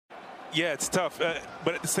Yeah, it's tough.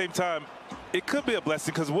 But at the same time, it could be a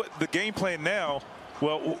blessing because what the game plan now,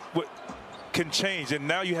 well, what can change. And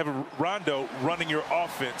now you have Rondo running your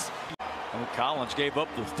offense. Well, Collins gave up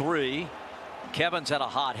the 3. Kevin's had a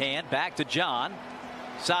hot hand. Back to John.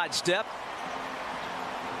 Sidestep.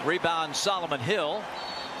 Rebound Solomon Hill.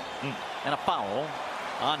 And a foul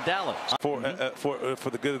on Dallas. For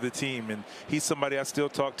the good of the team. And he's somebody I still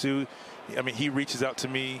talk to. I mean, he reaches out to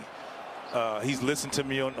me. He's listened to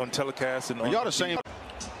me on telecast. And y'all the same.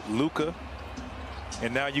 Luka.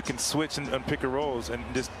 And now you can switch and pick and rolls and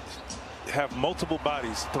just have multiple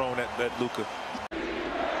bodies thrown at Luka.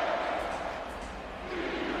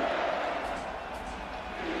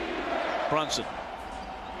 Brunson.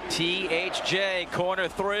 THJ corner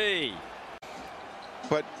 3.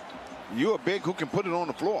 But you're big who can put it on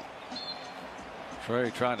the floor. Trey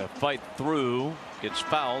trying to fight through. Gets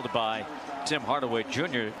fouled by Tim Hardaway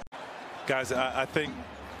Jr. Guys, I think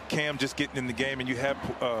Cam just getting in the game and you have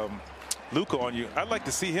Luka on you. I'd like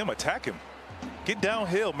to see him attack him. Get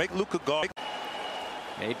downhill, make Luka go.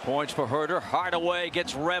 8 points for Herder. Hardaway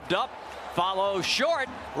gets revved up. Follow short.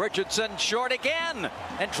 Richardson short again.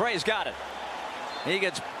 And Trey's got it. He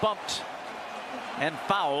gets bumped and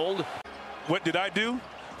fouled. What did I do?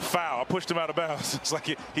 Foul. I pushed him out of bounds. It's like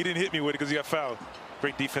he didn't hit me with it because he got fouled.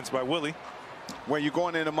 Great defense by Willie. When you're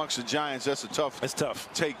going in amongst the Giants, that's a tough. It's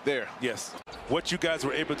tough. Take there. Yes. What you guys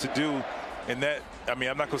were able to do in that, I mean,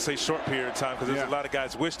 I'm not going to say short period of time because there's a lot of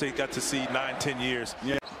guys wish they got to see 9-10 years.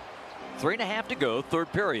 Yeah. 3.5 to go,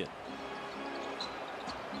 third period.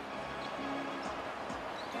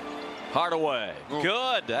 Hardaway.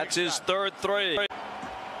 Good. That's his third 3.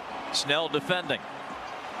 Snell defending.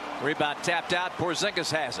 Rebound tapped out.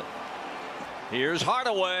 Porzingis has it. Here's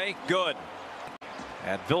Hardaway. Good.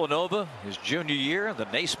 At Villanova, his junior year, the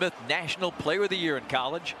Naismith National Player of the Year in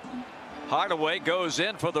college. Hardaway goes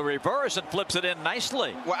in for the reverse and flips it in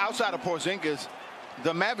nicely. Well, outside of Porzingis,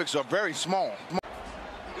 the Mavericks are very small.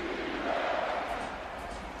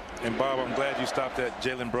 And Bob, I'm glad you stopped at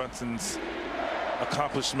Jalen Brunson's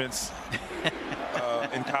accomplishments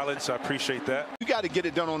in college. I appreciate that. You got to get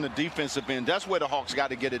it done on the defensive end. That's where the Hawks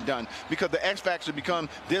got to get it done because the X factor become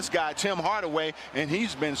this guy, Tim Hardaway, and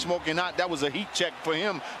he's been smoking hot. That was a heat check for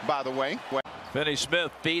him, by the way. Finney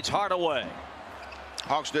Smith feeds Hardaway.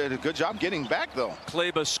 Hawks did a good job getting back, though.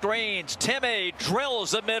 Kleba screens. Timmy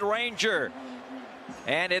drills a mid-ranger.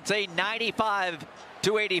 And it's a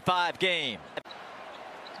 95-85 game.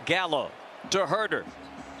 Gallo to Herder.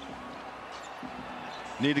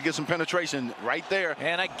 Need to get some penetration right there.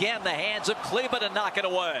 And again, the hands of Kleba to knock it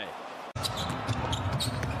away.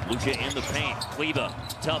 Luka in the paint. Kleba,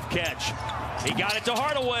 tough catch. He got it to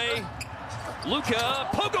Hardaway. Luka,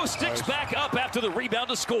 pogo sticks back up after the rebound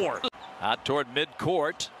to score. Out toward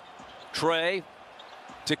midcourt. Trey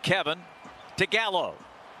to Kevin to Gallo.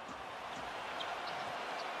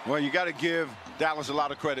 Well, you got to give Dallas a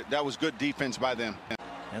lot of credit. That was good defense by them.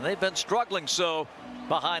 And they've been struggling so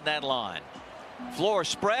behind that line. Floor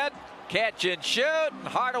spread, catch and shoot, and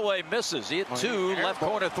Hardaway misses. He hit 2 left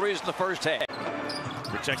corner 3s in the first half.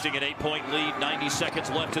 Protecting an 8-point lead, 90 seconds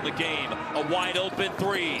left in the game. A wide open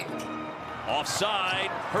 3. Offside,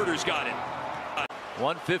 Herder's got it.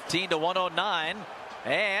 115 to 109,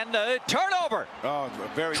 and a turnover. Oh,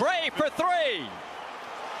 very. Trey for 3.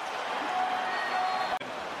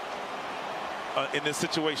 In this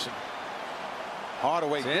situation.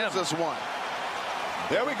 Hardaway gives us 1.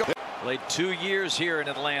 There we go. Played 2 years here in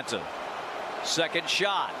Atlanta. Second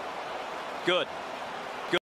shot. Good.